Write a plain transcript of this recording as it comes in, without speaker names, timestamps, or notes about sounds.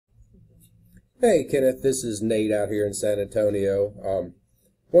Hey Kenneth, this is Nate out here in San Antonio.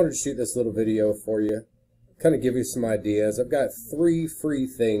 Wanted to shoot this little video for you, kind of give you some ideas. I've got 3 free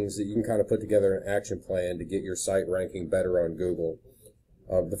things that you can kind of put together an action plan to get your site ranking better on Google.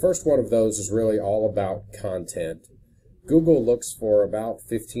 The first one of those is really all about content. Google looks for about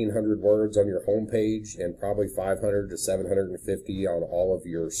 1,500 words on your home page and probably 500 to 750 on all of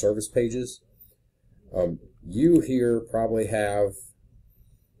your service pages. You here probably have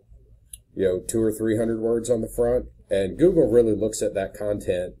 200 or 300 words on the front, and Google really looks at that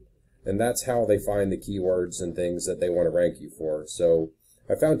content, and that's how they find the keywords and things that they want to rank you for. So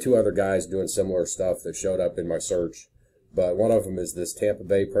I found 2 other guys doing similar stuff that showed up in my search, but one of them is this Tampa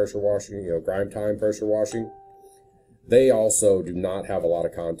Bay pressure washing, grime time pressure washing. They also do not have a lot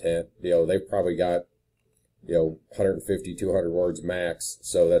of content. They've probably got 150, 200 words max,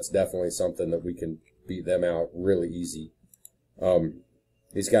 so that's definitely something that we can beat them out really easy.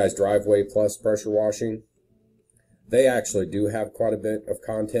 These guys, Driveway Plus Pressure Washing, they actually do have quite a bit of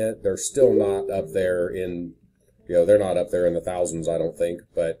content. They're still not up there in, they're not up there in the thousands, I don't think,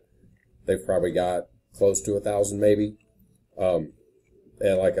 but they've probably got close to 1,000 maybe. And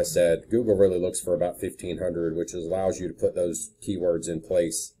like I said, Google really looks for about 1,500, which allows you to put those keywords in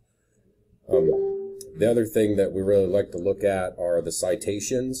place. The other thing that we really like to look at are the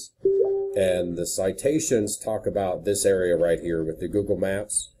citations. And the citations talk about this area right here with the Google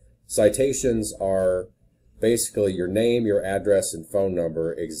Maps. Citations are basically your name, your address, and phone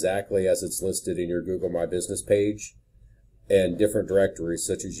number exactly as it's listed in your Google My Business page, and different directories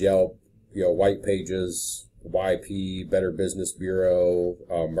such as Yelp, White Pages, YP, Better Business Bureau,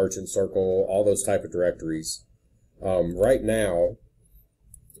 Merchant Circle, all those type of directories. Right now,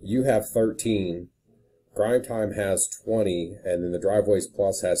 you have 13. Grime Time has 20, and then the Driveways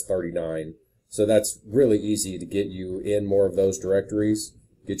Plus has 39. So that's really easy to get you in more of those directories,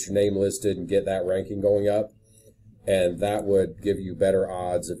 get your name listed, and get that ranking going up. And that would give you better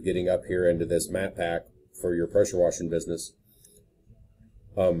odds of getting up here into this map pack for your pressure washing business.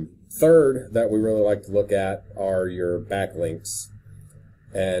 Third that we really like to look at are your backlinks.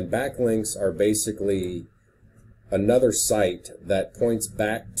 And backlinks are basically another site that points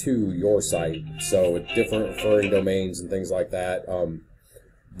back to your site. So with different referring domains and things like that,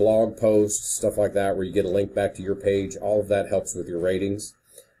 blog posts, stuff like that, where you get a link back to your page, all of that helps with your ratings.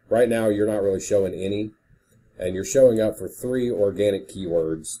 Right now, you're not really showing any, and you're showing up for 3 organic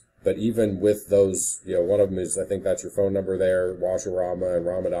keywords. But even with those, one of them is, I think that's your phone number there, Washer-Rama and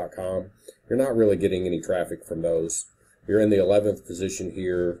Rama.com. You're not really getting any traffic from those. You're in the 11th position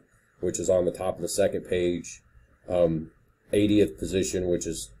here, which is on the top of the 2nd page. 80th position, which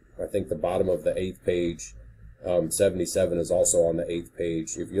is I think the bottom of the 8th page. 77 is also on the 8th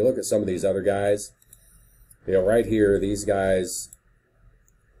page. If you look at some of these other guys, right here, these guys,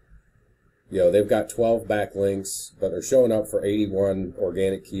 they've got 12 backlinks, but they're showing up for 81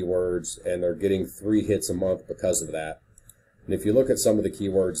 organic keywords, and they're getting 3 hits a month because of that. And if you look at some of the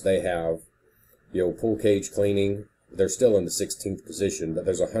keywords they have, pool cage cleaning, they're still in the 16th position, but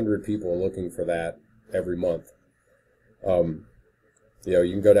there's 100 people looking for that every month.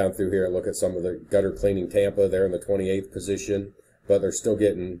 You can go down through here and look at some of the gutter cleaning Tampa. They're in the 28th position, but they're still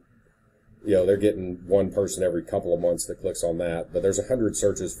getting, they're getting 1 person every couple of months that clicks on that. But there's 100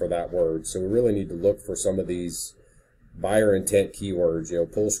 searches for that word. So we really need to look for some of these buyer intent keywords.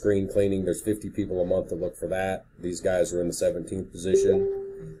 Pool screen cleaning, there's 50 people a month that look for that. These guys are in the 17th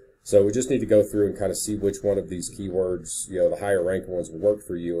position. So we just need to go through and kind of see which one of these keywords, the higher ranking ones will work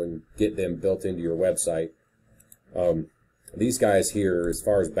for you, and get them built into your website. These guys here, as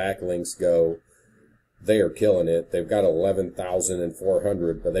far as backlinks go, they are killing it. They've got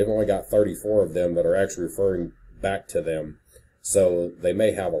 11,400, but they've only got 34 of them that are actually referring back to them. So they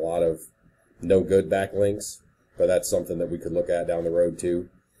may have a lot of no good backlinks, but that's something that we could look at down the road too.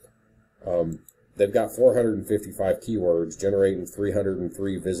 They've got 455 keywords, generating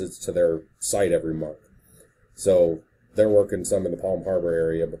 303 visits to their site every month. So they're working some in the Palm Harbor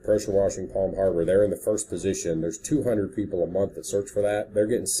area, but Pressure Washing Palm Harbor, they're in the 1st position. There's 200 people a month that search for that. They're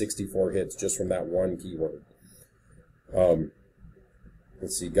getting 64 hits just from that one keyword.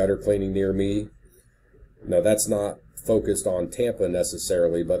 Let's see, gutter cleaning near me. Now, that's not focused on Tampa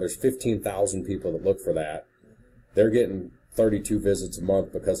necessarily, but there's 15,000 people that look for that. They're getting 32 visits a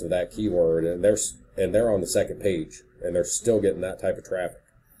month because of that keyword, and they're on the 2nd page, and they're still getting that type of traffic.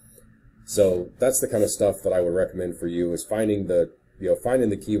 So that's the kind of stuff that I would recommend for you, is finding the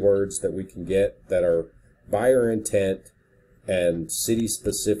keywords that we can get that are buyer intent and city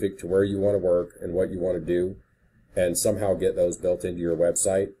specific to where you want to work and what you want to do, and somehow get those built into your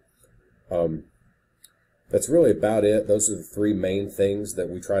website. That's really about it. Those are the 3 main things that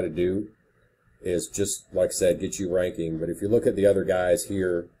we try to do. is just, like I said, get you ranking. But if you look at the other guys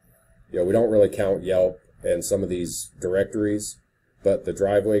here, we don't really count Yelp and some of these directories, but the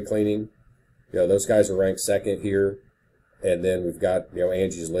driveway cleaning, those guys are ranked second here. And then we've got,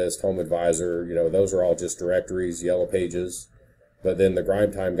 Angie's List, Home Advisor, those are all just directories, yellow pages. But then the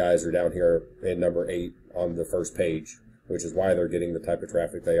Grime Time guys are down here in number 8 on the first page, which is why they're getting the type of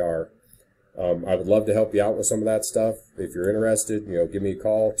traffic they are. I would love to help you out with some of that stuff. If you're interested, give me a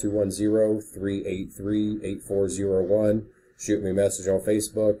call, 210-383-8401. Shoot me a message on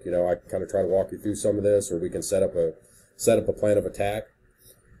Facebook. I can kind of try to walk you through some of this, or we can set up a plan of attack.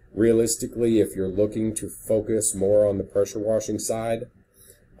 Realistically, if you're looking to focus more on the pressure washing side,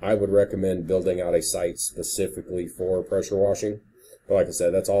 I would recommend building out a site specifically for pressure washing. But like I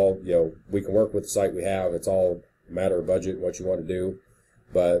said, that's all, we can work with the site we have. It's all a matter of budget, what you want to do.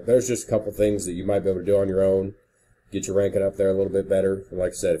 But there's just a couple things that you might be able to do on your own. Get your ranking up there a little bit better. And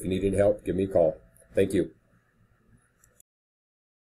like I said, if you need any help, give me a call. Thank you.